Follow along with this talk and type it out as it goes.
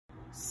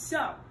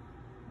So,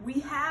 we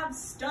have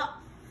stuff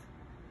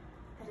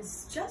that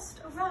has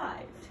just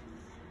arrived,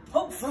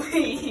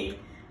 hopefully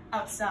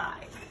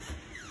outside.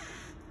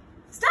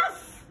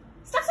 Stuff!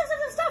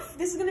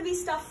 This is gonna be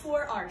stuff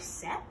for our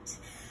set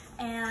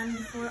and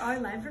for our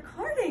live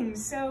recording.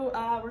 So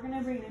we're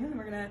gonna bring it in and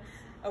we're gonna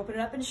open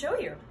it up and show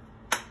you.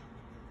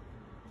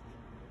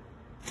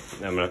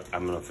 I'm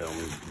gonna film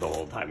the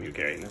whole time you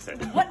carrying this in.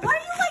 Why are you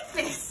like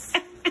this?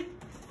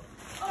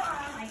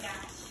 Oh my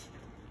gosh.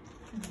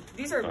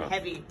 These are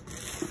heavy.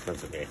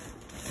 That's okay.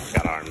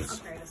 Got arms. I'll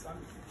carry this one.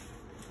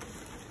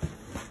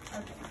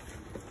 Okay.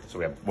 So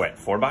we have, what,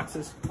 4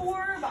 boxes?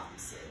 4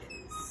 boxes.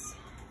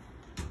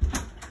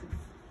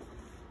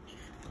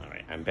 All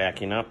right, I'm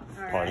backing up.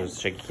 All Partner's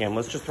shaky cam.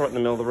 Let's just throw it in the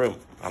middle of the room,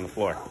 on the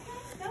floor. Okay,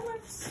 that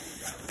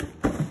works.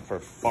 For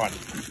fun.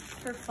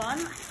 For fun?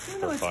 I don't know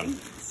For what fun.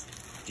 these.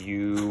 Do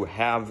you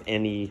have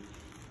any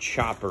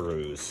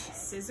chopperoos?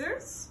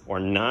 Scissors? Or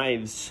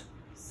knives?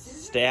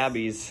 Scissors?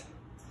 Stabbies?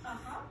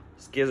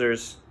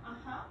 Skizzers?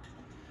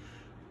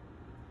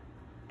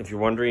 If you're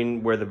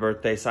wondering where the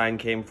birthday sign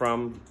came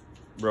from,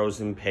 Rose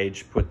and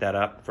Paige put that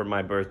up for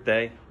my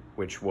birthday,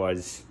 which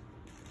was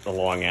a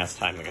long ass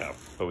time ago,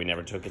 but we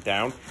never took it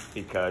down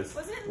because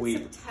Was it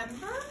in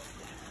September?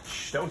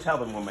 Shh, don't tell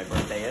them when my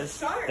birthday is.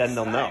 Sorry, then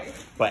they'll know.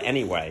 But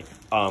anyway,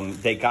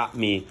 they got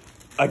me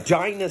a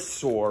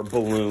dinosaur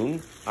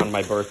balloon on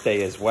my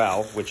birthday as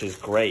well, which is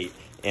great.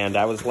 And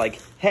I was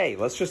like, hey,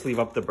 let's just leave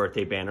up the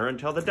birthday banner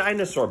until the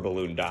dinosaur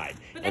balloon died.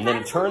 But and then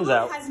it turns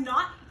out has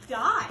not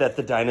died. that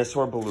the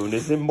dinosaur balloon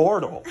is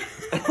immortal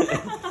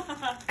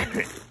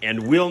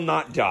and will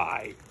not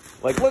die.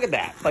 Like, look at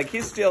that. Like,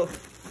 he's still...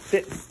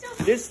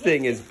 This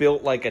thing is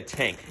built like a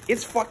tank.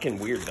 It's fucking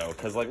weird, though,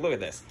 because, like, look at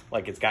this.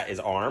 Like, it's got his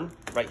arm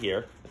right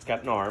here. It's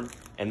got an arm.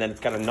 And then it's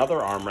got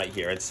another arm right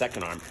here. It's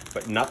second arm.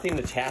 But nothing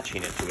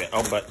attaching it to it.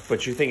 Oh,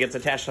 but you think it's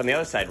attached on the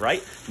other side,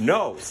 right?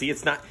 No. See,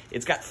 it's not.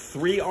 It's got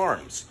 3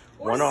 arms.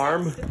 Or 1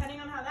 arm,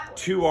 depending on how that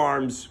works. 2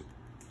 arms,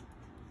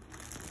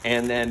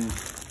 and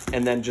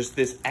then just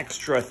this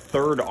extra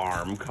 3rd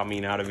arm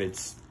coming out of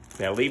its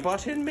belly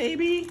button,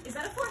 maybe? Is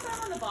that a 4th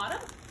arm on the bottom?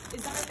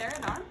 Is that right there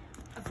an arm?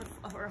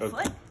 Or a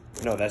foot?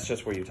 No, that's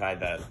just where you tie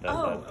the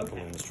okay.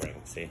 balloon string.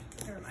 See?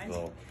 Never mind.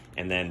 Little,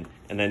 and then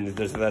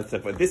there's that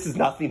stuff. But this has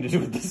nothing to do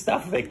with the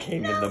stuff that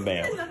came in the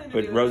mail.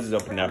 But Rose is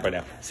opening up right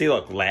now. See,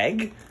 look,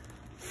 leg,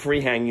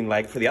 free hanging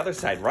leg for the other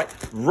side, right?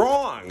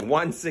 Wrong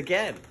once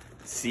again.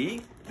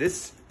 See,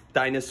 this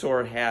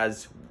dinosaur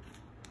has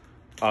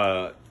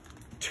 2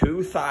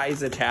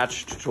 thighs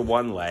attached to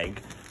 1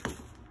 leg,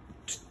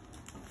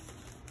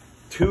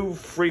 2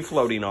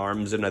 free-floating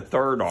arms and a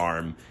 3rd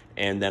arm,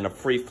 and then a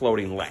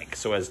free-floating leg.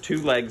 So it has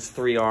 2 legs,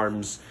 3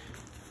 arms,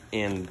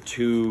 and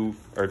 2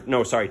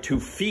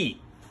 feet,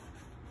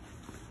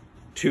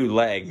 2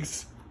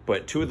 legs,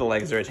 but 2 of the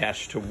legs are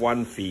attached to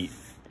 1 feet,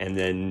 and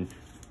then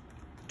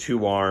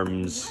 2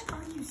 arms, What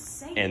are you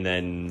saying? and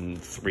then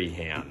 3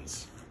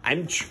 hands.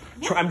 I'm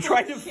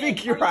trying to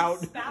figure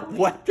out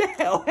what the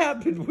hell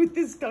happened with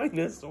this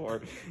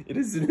dinosaur. It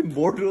is an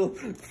immortal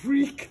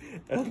freak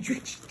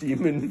eldritch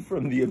demon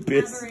from the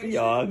abyss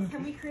beyond.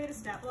 Can we create a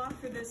stat block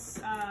for this?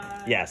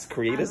 Yes,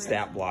 create a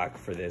stat block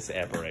for this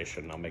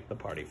aberration. I'll make the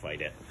party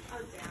fight it.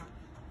 Oh, damn.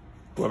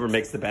 Whoever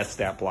makes the best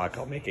stat block,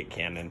 I'll make it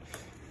canon.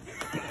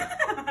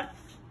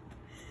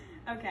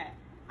 Okay.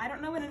 I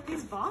don't know what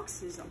these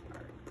boxes are.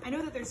 I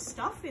know that there's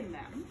stuff in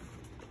them.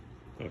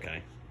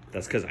 Okay.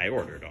 That's because I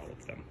ordered all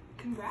of them.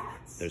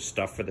 Congrats. There's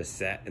stuff for the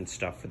set and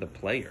stuff for the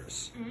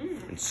players.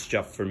 And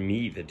stuff for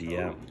me, the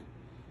DM. Ooh.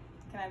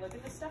 Can I look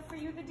at the stuff for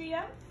you, the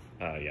DM?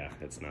 Yeah,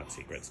 it's not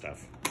secret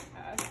stuff.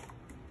 Okay.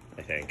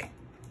 I think.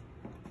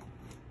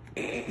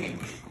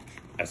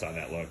 I saw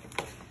that look.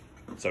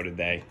 So did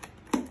they.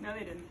 No,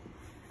 they didn't.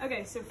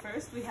 Okay, so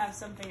first we have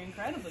something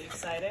incredibly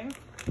exciting.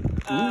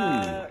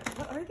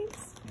 What are these?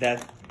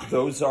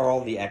 Those are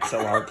all the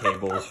XLR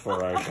cables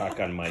for our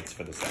shotgun mics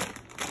for the set.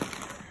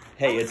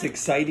 Hey, it's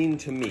exciting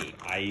to me.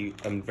 I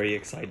am very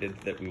excited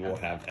that we will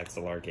have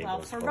XLR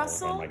cables for our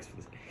mics for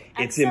this.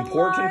 It's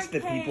important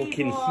that people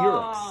can hear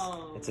us.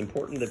 It's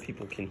important that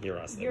people can hear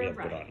us, that we have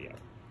good audio.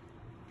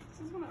 This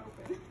is gonna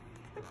open.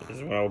 This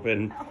is gonna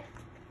open. No.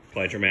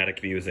 Play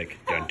dramatic music.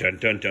 Dun dun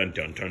dun dun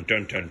dun dun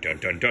dun dun dun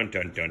dun dun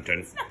dun dun dun.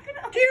 It's not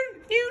gonna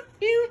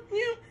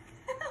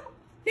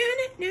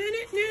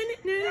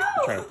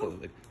open.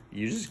 No.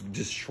 You just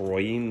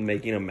destroying,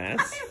 making a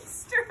mess. I'm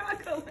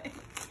struggling.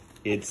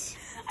 It's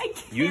I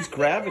can't use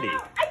gravity. get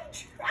it out. I'm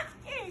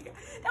trying.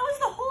 That was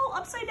the whole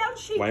upside down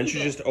shape. Why don't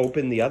you just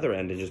open the other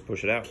end and just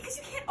push it out? Because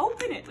you can't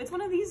open it. It's one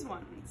of these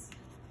ones.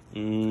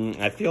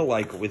 I feel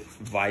like with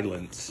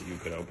violence you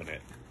could open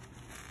it.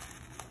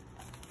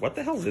 What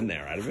the hell's in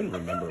there? I don't even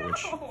remember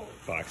which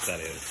box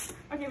that is.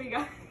 Okay, we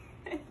got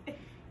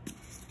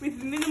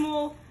with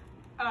minimal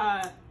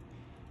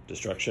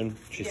destruction,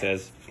 she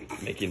says,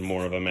 making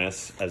more of a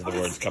mess as the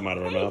words come out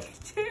of her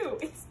mouth. Too.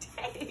 It's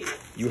tape.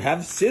 You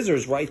have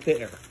scissors right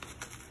there.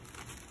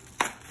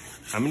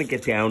 I'm gonna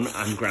get down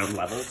on ground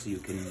level so you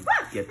can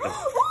get the.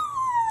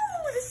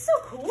 Ooh, this is so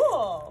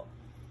cool.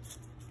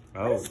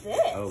 What is this?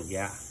 Oh,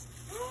 yeah.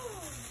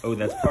 Oh,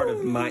 that's part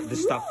of the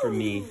stuff for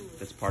me.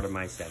 That's part of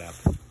my setup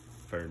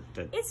for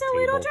the It's a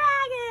little dragon.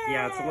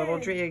 Yeah, it's a little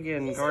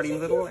dragon guarding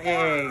little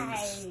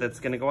eggs. That's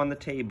gonna go on the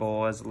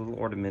table as a little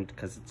ornament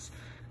because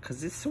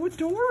it's so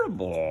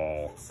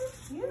adorable. It's so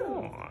cute.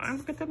 Oh,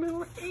 look at the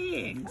little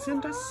eggs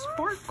and the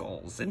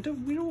sparkles and the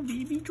little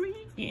baby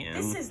dragon.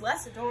 This is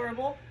less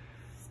adorable.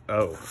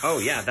 Oh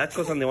yeah, that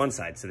goes on the one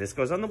side. So this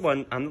goes on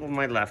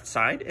my left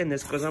side, and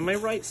this goes on my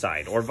right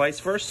side, or vice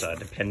versa,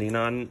 depending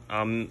on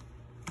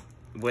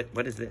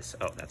what is this?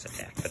 Oh, that's a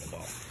tack for the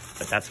ball,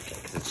 but that's okay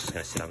because it's just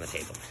gonna sit on the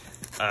table.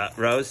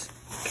 Rose,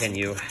 can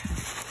you?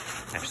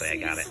 Actually, I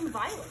got it.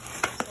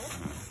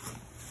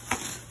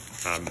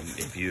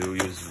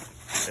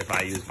 If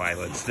I use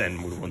violence,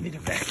 then we will need a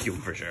vacuum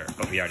for sure.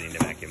 But we already need a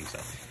vacuum, so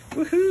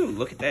woohoo!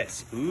 Look at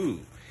this. Ooh,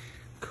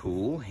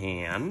 cool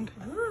hand.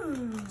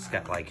 Ooh. It's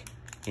got like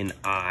an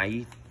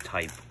eye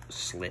type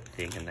slit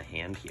thing in the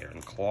hand here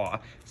and claw.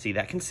 See,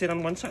 that can sit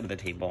on one side of the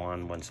table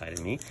on one side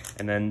of me,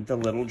 and then the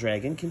little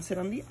dragon can sit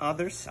on the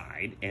other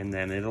side, and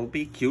then it'll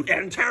be cute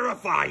and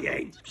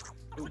terrifying.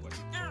 Ooh,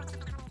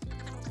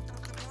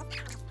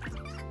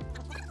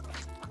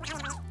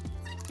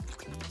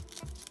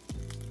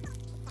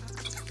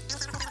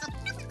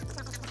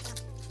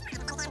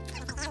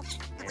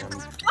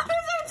 Why is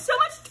there so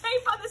much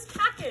tape on this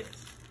package?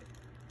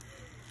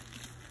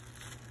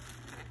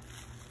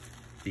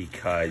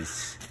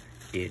 Because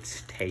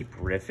it's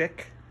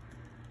tape-rific.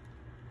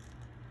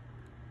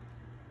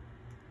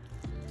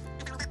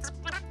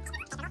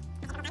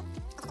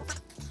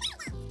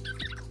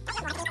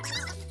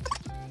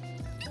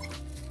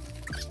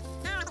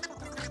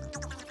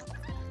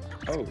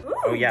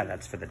 Oh yeah,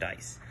 that's for the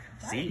dice.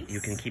 See,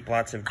 you can keep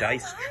lots of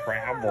dice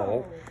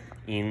travel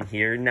in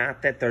here.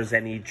 Not that there's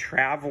any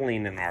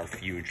traveling in our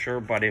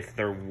future, but if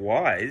there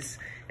was,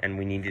 and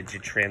we needed to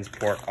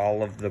transport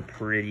all of the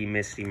pretty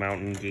Misty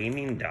Mountain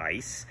gaming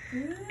dice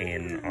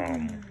in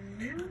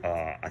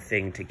a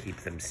thing to keep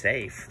them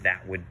safe,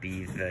 that would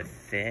be the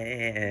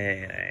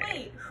thing.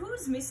 Wait,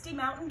 who's Misty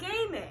Mountain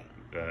Gaming?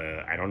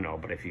 I don't know,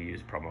 but if you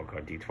use promo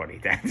code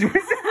D20, that's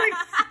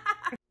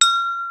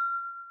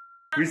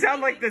we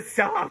sound like the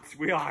sellouts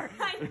we are.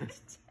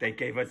 They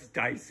gave us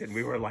dice and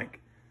we were like,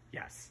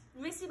 yes.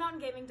 Misty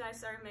Mountain Gaming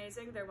dice are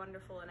amazing. They're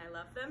wonderful and I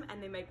love them.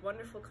 And they make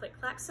wonderful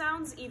click-clack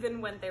sounds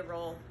even when they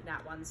roll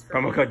nat ones. For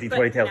promo code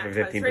D20 tails for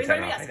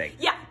 15% off, I think.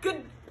 Yeah,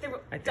 good. I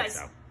think dice.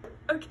 so.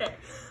 Okay.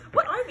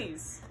 What are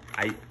these?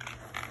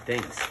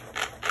 Things.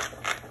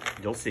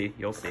 You'll see.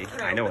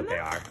 Can I know open what they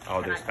them? are.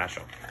 Oh, they're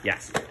special.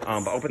 Yes.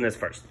 But open this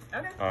first.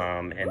 Okay.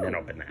 And then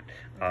open that.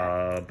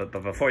 But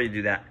before you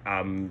do that,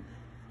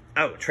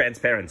 oh,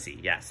 transparency.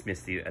 Yes,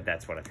 Misty.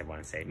 That's what I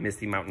want to say.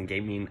 Misty Mountain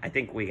Gaming. I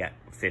think we get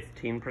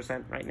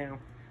 15% right now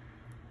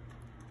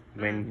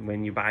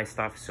when you buy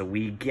stuff. So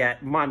we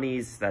get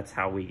monies. That's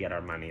how we get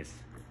our monies.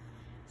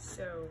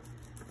 So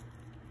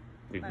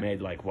we've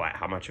made like what?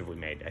 How much have we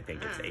made? I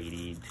think it's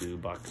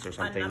 $82 or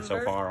something so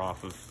far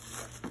off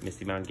of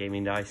Misty Mountain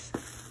Gaming dice.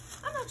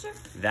 I'm not sure.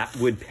 That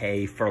would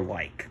pay for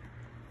like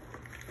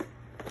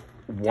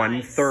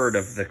 1/3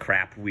 of the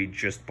crap we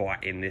just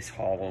bought in this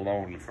hall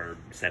alone for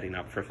setting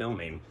up for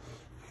filming.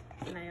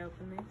 Can I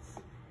open this?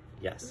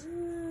 Yes.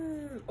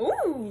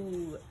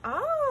 Ooh.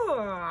 Oh.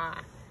 Are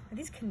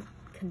these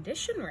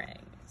condition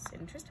rings?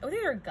 Interesting. Oh, they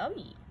are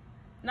gummy.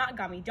 Not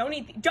gummy. Don't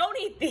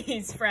eat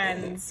these,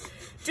 friends.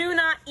 Do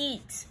not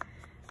eat.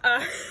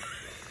 I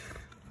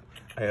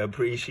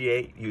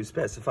appreciate you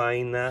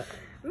specifying that.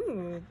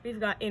 Ooh, we've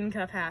got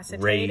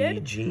incapacitated.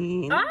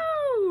 Raging.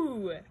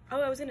 Oh,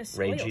 I was in a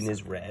spoil. Raging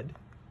is red.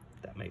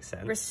 That makes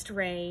sense.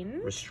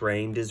 Restrained.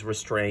 Restrained is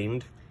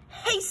restrained.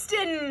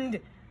 Hastened.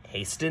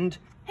 Hastened?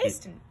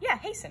 Hastened. Yeah,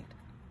 hastened.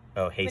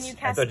 Oh, hastened.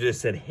 I thought you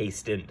just said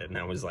hastened, and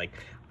I was like,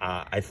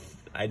 I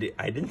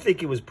didn't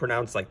think it was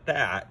pronounced like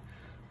that.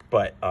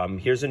 But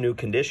here's a new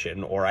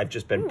condition, or I've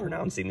just been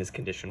pronouncing this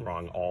condition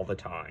wrong all the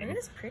time. And it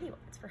is pretty.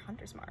 It's for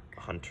Hunter's Mark.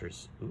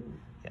 Hunters. Ooh,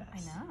 yes. I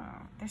know.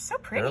 They're so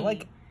pretty. They're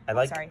like,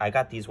 I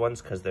got these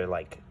ones because they're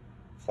like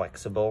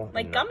flexible.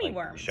 Like and gummy not,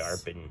 worms.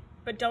 Sharp and.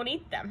 But don't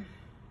eat them.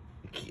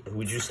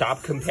 Would you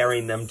stop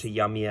comparing them to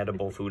yummy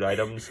edible food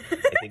items? I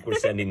think we're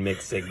sending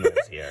mixed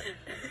signals here.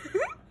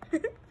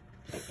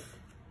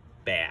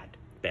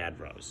 Bad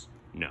Rose.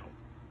 No.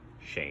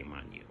 Shame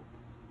on you.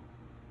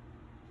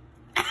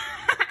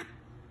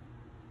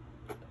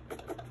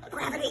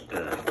 Gravity.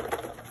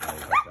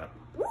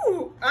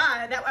 Ooh,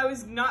 I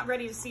was not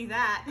ready to see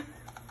that.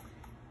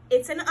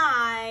 It's an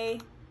eye.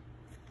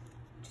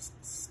 Just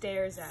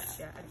stares at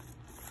you.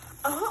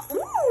 Oh,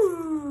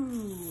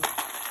 ooh.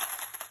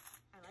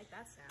 I like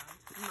that sound.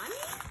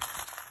 Money?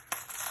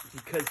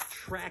 Because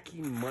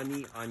tracking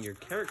money on your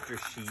character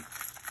sheet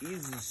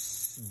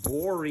is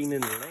boring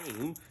and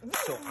lame.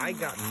 So I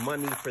got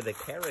money for the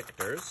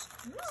characters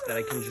so that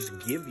I can just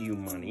give you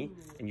money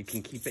and you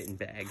can keep it in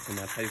bags and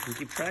that's how you can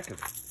keep track of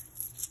it.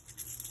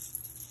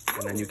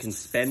 And then you can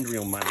spend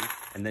real money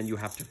and then you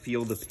have to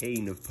feel the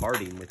pain of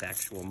parting with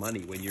actual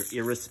money when you're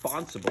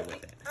irresponsible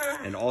with it.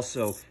 And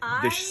also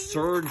the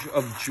surge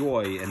of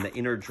joy and the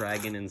inner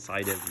dragon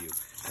inside of you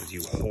as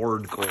you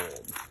hoard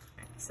gold.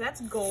 So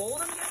that's gold,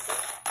 I'm guessing?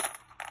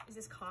 Is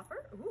this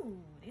copper? Ooh,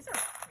 these are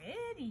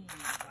pretty.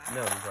 Wow.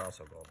 No, these are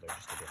also gold. They're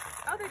just a different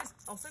color. Oh, they're just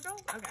also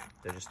gold? Okay.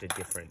 They're just a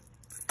different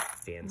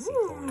fancy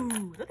Ooh, color.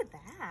 look at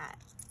that.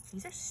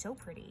 These are so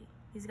pretty.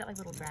 These got like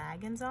little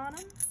dragons on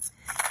them.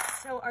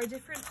 So are the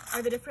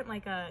different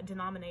like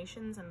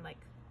denominations and like,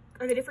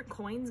 are the different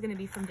coins going to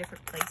be from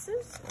different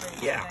places?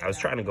 Yeah, I was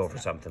trying to go for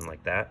something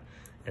like that.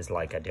 As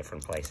like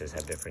different places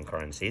have different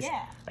currencies.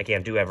 Yeah. I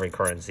can't do every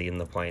currency in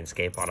the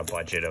Planescape on a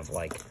budget of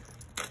like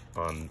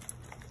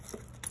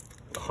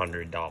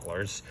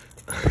 $100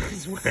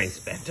 is what I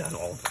spent on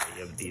all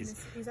three of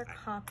these. These are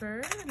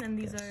copper, and then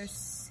these are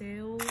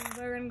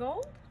silver and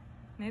gold?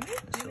 Maybe?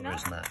 Maybe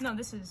not? No,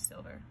 this is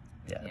silver.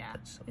 Yeah.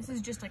 This is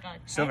just like a...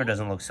 Silver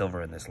doesn't look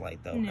silver in this light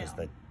though, No. because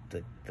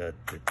the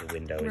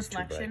window is too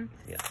bright. Reflection.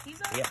 Yeah.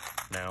 These are... Yeah.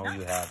 Now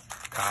you have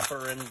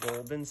copper and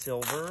gold and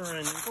silver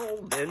and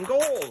gold and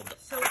gold.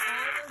 So all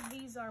of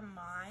these are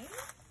mine?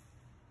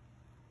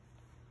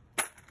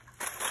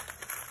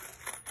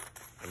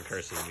 I'm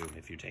cursing you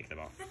if you take them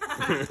off.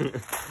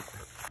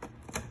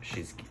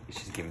 She's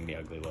giving me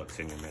ugly looks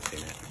and you're missing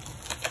it.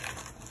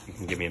 You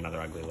can give me another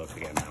ugly look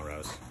again now,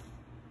 Rose.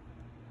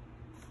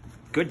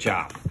 Good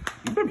job.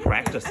 You've been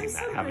practicing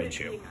that, haven't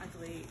you? Being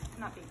ugly.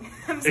 Not being...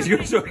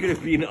 You're so good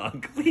at being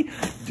ugly?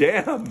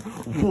 Damn.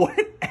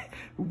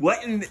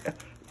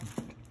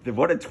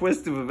 What a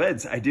twist of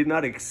events. I did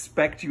not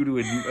expect you to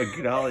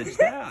acknowledge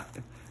that.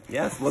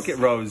 Yes, look at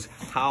Rose.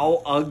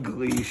 How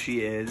ugly she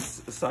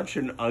is. Such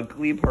an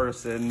ugly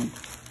person.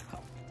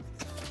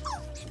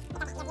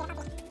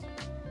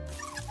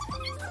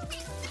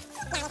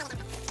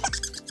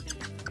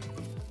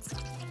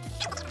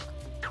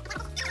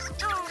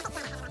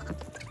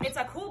 It's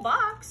a cool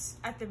box.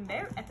 At the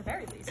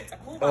very least, it's a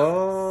cool box.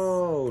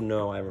 Oh,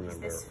 no, I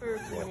remember. Is this for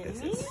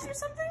minis or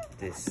something?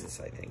 This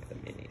is, I think, the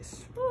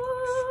minis.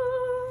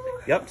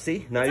 Ooh. Yep,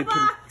 see? Now you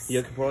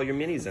can put all your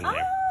minis in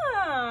there.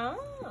 Oh.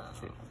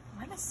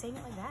 Why am I saying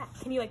it like that?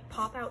 Can you like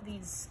pop out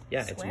these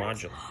Yeah, squares? it's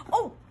modular.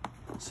 Oh!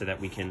 So that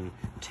we can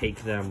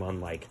take them on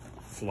like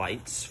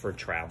flights for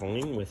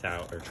traveling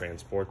without, or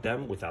transport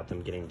them without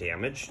them getting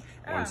damaged.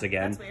 Once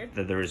again,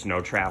 there is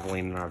no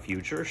traveling in our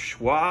future.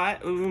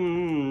 What?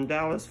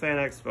 Dallas Fan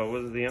Expo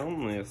was the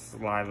only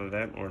live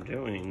event we're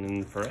doing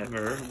in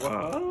forever.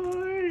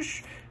 What?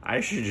 I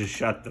should just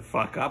shut the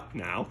fuck up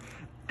now.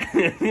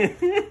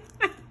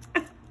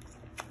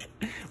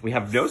 We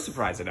have no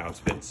surprise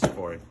announcements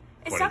for 2023.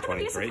 It's not going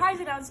to be a surprise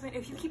announcement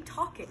if you keep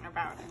talking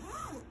about it.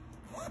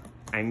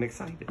 I'm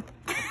excited.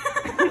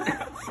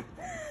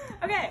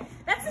 Okay,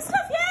 that's the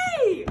stuff,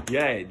 yay!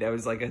 Yay, that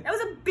was like That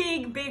was a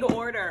big, big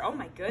order. Oh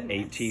my goodness.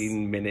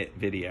 18-minute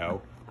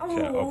video to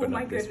Oh open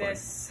my up this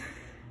goodness.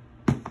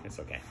 one. It's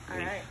okay.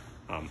 Alright.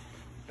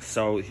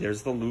 So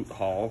here's the loot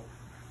haul.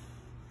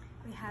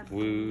 We have A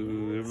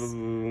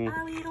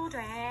little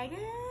dragon.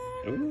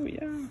 Ooh,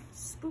 yeah.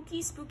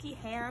 Spooky, spooky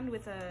hand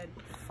with a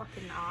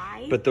fucking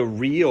eye. But the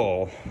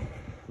real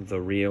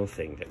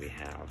thing that we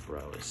have,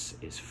 Rose,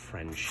 is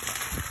friendship.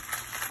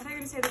 I thought you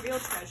were going to say the real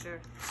treasure.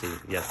 See,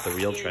 yes, the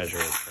real treasure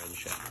is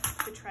friendship.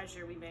 The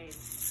treasure we made.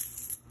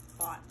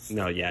 Bought.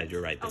 No, yeah,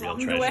 you're right. The real Along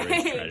the treasure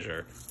is way.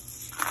 treasure.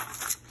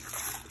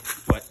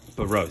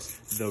 But Rose,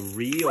 the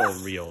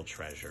real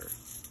treasure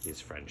is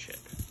friendship.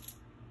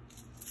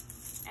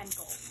 And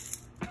gold.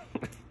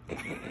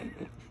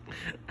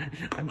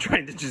 I'm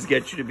trying to just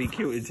get you to be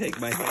cute and take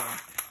my hand.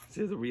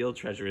 So the real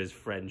treasure is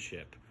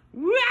friendship.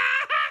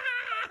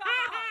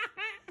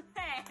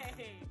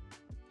 Hey.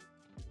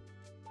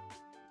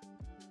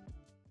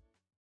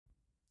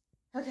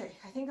 Okay,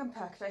 I think I'm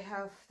packed. I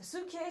have the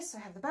suitcase, I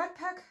have the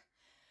backpack.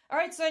 All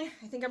right, son,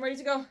 I think I'm ready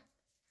to go.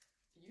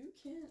 You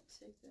can't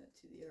take that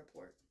to the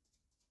airport.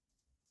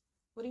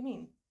 What do you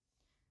mean?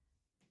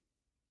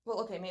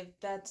 Well, okay, maybe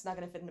that's not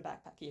gonna fit in the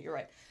backpack. Yeah, you're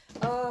right.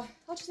 I'll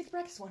just take the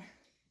practice one.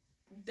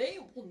 They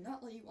will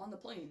not let you on the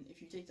plane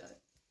if you take that.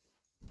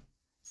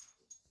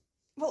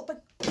 Well,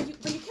 but you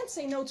can't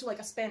say no to like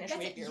a Spanish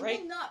rapier, right?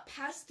 You will not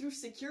pass through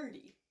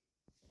security.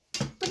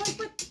 But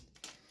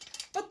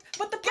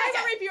the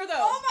pirate rapier though.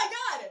 Oh my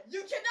god!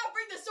 You cannot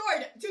bring the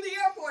sword to the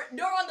airport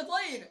nor on the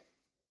plane.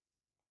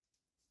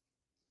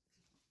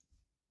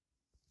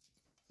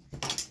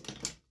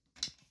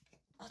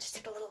 I'll just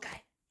take a little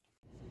guy.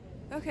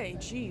 Okay,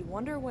 gee,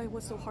 wonder why it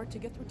was so hard to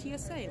get through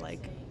TSA,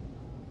 like...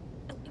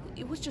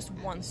 It was just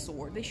one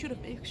sword. They should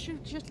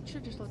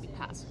just let me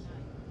pass.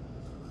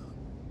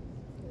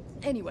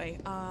 Anyway,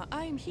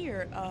 I'm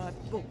here, oh,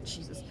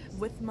 Jesus,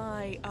 with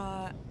my,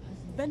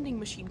 vending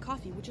machine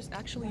coffee, which is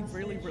actually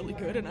really, really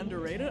good and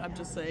underrated, I'm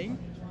just saying.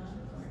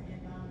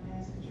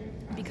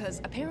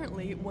 because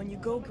apparently when you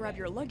go grab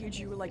your luggage,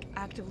 you were like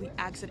actively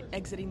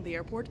exiting the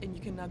airport, and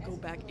you cannot go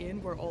back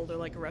in where all the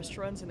like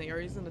restaurants and the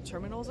areas and the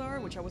terminals are,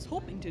 which I was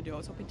hoping to do. I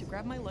was hoping to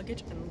grab my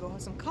luggage and go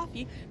have some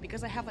coffee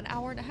because I have an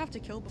hour and a half to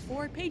kill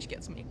before Paige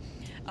gets me.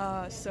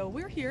 So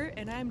we're here,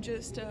 and I'm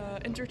just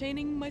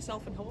entertaining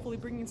myself and hopefully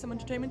bringing some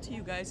entertainment to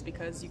you guys,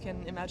 because you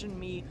can imagine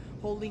me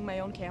holding my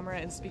own camera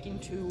and speaking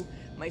to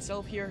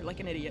myself here like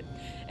an idiot.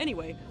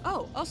 Anyway,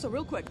 oh, also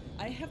real quick,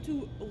 I have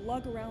to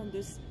lug around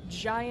this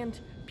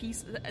giant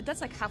piece.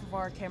 That's like half of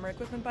our camera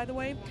equipment, by the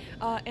way,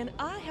 and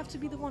I have to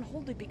be the one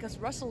holding it because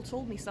Russell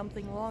told me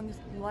something along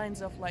the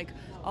lines of like,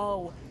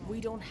 oh,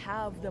 we don't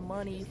have the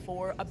money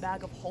for a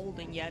bag of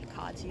holding yet,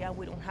 Katya,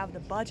 we don't have the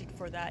budget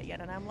for that yet.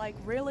 And I'm like,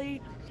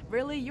 really?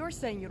 Really? You're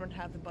saying you don't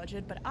have the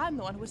budget, but I'm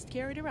the one who was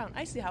carried around.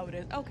 I see how it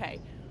is. Okay.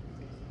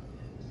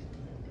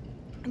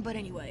 But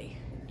anyway,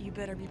 you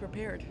better be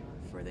prepared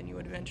for the new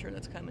adventure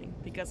that's coming,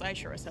 because I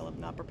sure as hell am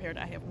not prepared.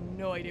 I have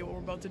no idea what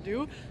we're about to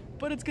do,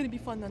 but it's gonna be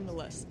fun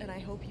nonetheless, and I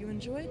hope you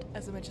enjoy it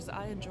as much as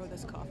I enjoy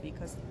this coffee,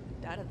 because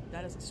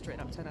that is a straight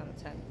up 10 out of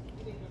 10.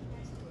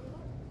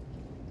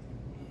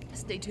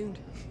 Stay tuned.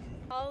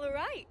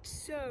 Alright,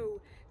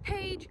 so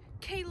Paige,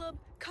 Caleb,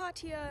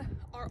 Katya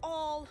are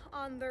all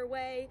on their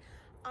way.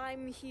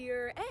 I'm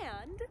here,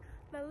 and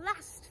the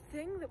last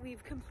thing that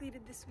we've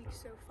completed this week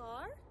so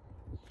far,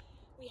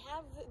 we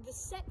have the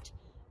set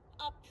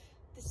up.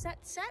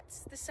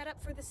 The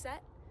setup for the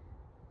set.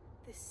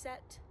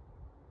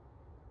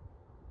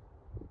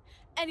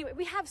 Anyway,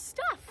 we have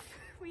stuff.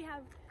 We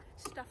have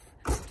stuff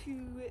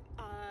to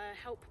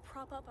help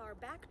prop up our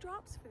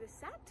backdrops for the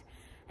set,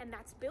 and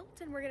that's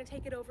built, and we're gonna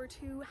take it over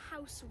to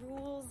House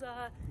Rules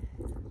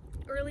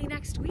early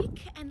next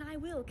week, and I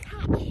will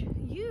catch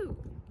you